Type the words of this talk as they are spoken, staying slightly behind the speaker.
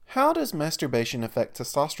How does masturbation affect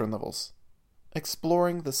testosterone levels?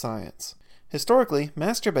 Exploring the science. Historically,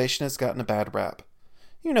 masturbation has gotten a bad rap.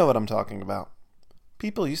 You know what I'm talking about.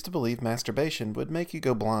 People used to believe masturbation would make you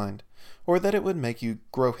go blind, or that it would make you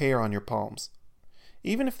grow hair on your palms.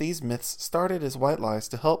 Even if these myths started as white lies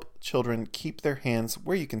to help children keep their hands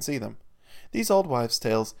where you can see them, these old wives'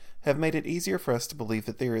 tales have made it easier for us to believe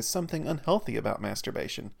that there is something unhealthy about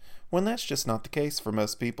masturbation, when that's just not the case for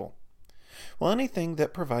most people. While anything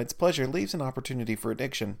that provides pleasure leaves an opportunity for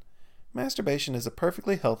addiction, masturbation is a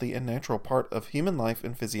perfectly healthy and natural part of human life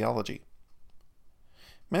and physiology.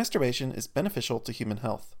 Masturbation is beneficial to human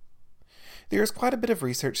health. There is quite a bit of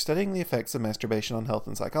research studying the effects of masturbation on health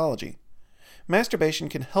and psychology. Masturbation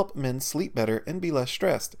can help men sleep better and be less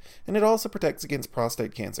stressed, and it also protects against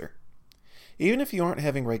prostate cancer. Even if you aren't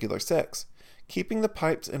having regular sex, keeping the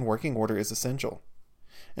pipes in working order is essential.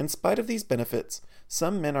 In spite of these benefits,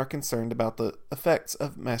 some men are concerned about the effects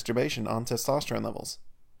of masturbation on testosterone levels.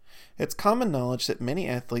 It's common knowledge that many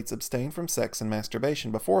athletes abstain from sex and masturbation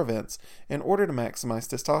before events in order to maximize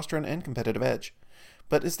testosterone and competitive edge.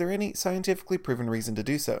 But is there any scientifically proven reason to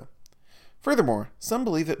do so? Furthermore, some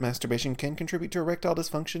believe that masturbation can contribute to erectile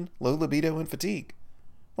dysfunction, low libido, and fatigue.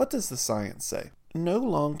 What does the science say? No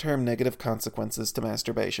long-term negative consequences to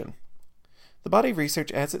masturbation. The body of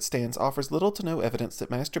research as it stands offers little to no evidence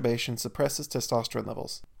that masturbation suppresses testosterone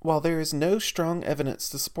levels. While there is no strong evidence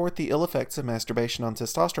to support the ill effects of masturbation on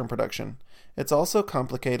testosterone production, it's also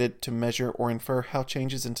complicated to measure or infer how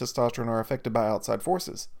changes in testosterone are affected by outside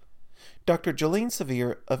forces. Dr. Jolene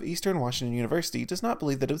Sevier of Eastern Washington University does not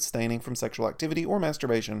believe that abstaining from sexual activity or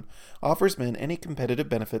masturbation offers men any competitive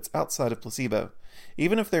benefits outside of placebo,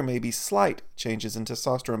 even if there may be slight changes in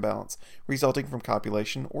testosterone balance resulting from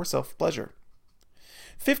copulation or self-pleasure.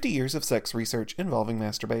 50 years of sex research involving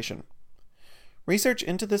masturbation. Research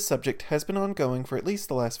into this subject has been ongoing for at least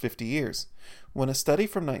the last 50 years, when a study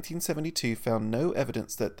from 1972 found no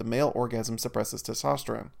evidence that the male orgasm suppresses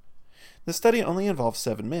testosterone. The study only involved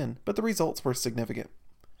 7 men, but the results were significant.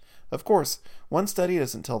 Of course, one study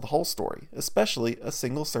doesn't tell the whole story, especially a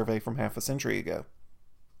single survey from half a century ago.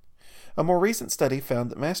 A more recent study found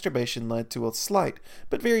that masturbation led to a slight,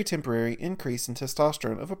 but very temporary, increase in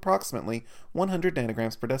testosterone of approximately 100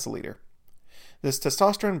 nanograms per deciliter. This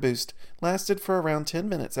testosterone boost lasted for around 10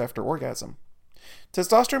 minutes after orgasm.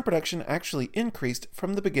 Testosterone production actually increased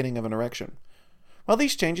from the beginning of an erection. While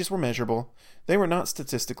these changes were measurable, they were not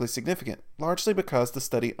statistically significant, largely because the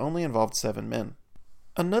study only involved 7 men.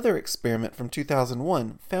 Another experiment from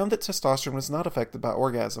 2001 found that testosterone was not affected by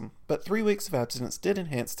orgasm, but 3 weeks of abstinence did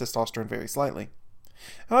enhance testosterone very slightly.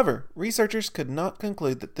 However, researchers could not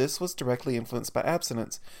conclude that this was directly influenced by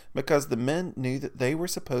abstinence because the men knew that they were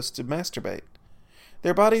supposed to masturbate.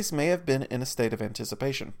 Their bodies may have been in a state of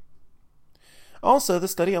anticipation. Also, the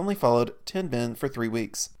study only followed 10 men for 3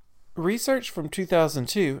 weeks. Research from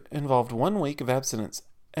 2002 involved 1 week of abstinence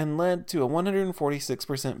and led to a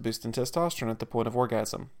 146% boost in testosterone at the point of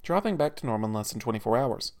orgasm, dropping back to normal in less than 24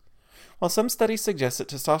 hours. While some studies suggest that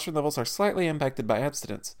testosterone levels are slightly impacted by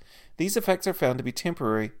abstinence, these effects are found to be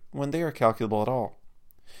temporary when they are calculable at all.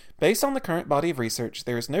 Based on the current body of research,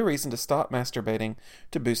 there is no reason to stop masturbating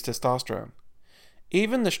to boost testosterone.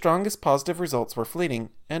 Even the strongest positive results were fleeting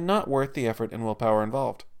and not worth the effort and willpower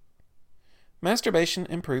involved. Masturbation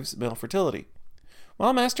improves male fertility.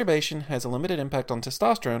 While masturbation has a limited impact on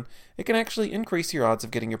testosterone, it can actually increase your odds of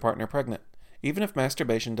getting your partner pregnant, even if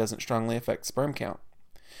masturbation doesn't strongly affect sperm count.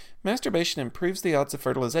 Masturbation improves the odds of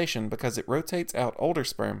fertilization because it rotates out older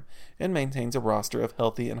sperm and maintains a roster of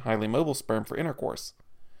healthy and highly mobile sperm for intercourse.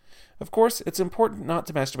 Of course, it's important not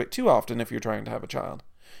to masturbate too often if you're trying to have a child.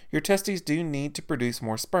 Your testes do need to produce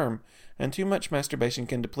more sperm, and too much masturbation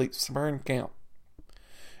can deplete sperm count.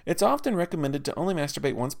 It's often recommended to only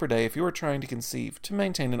masturbate once per day if you are trying to conceive to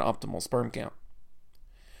maintain an optimal sperm count.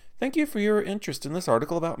 Thank you for your interest in this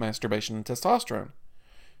article about masturbation and testosterone.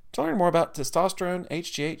 To learn more about testosterone,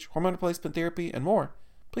 HGH, hormone replacement therapy, and more,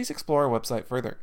 please explore our website further.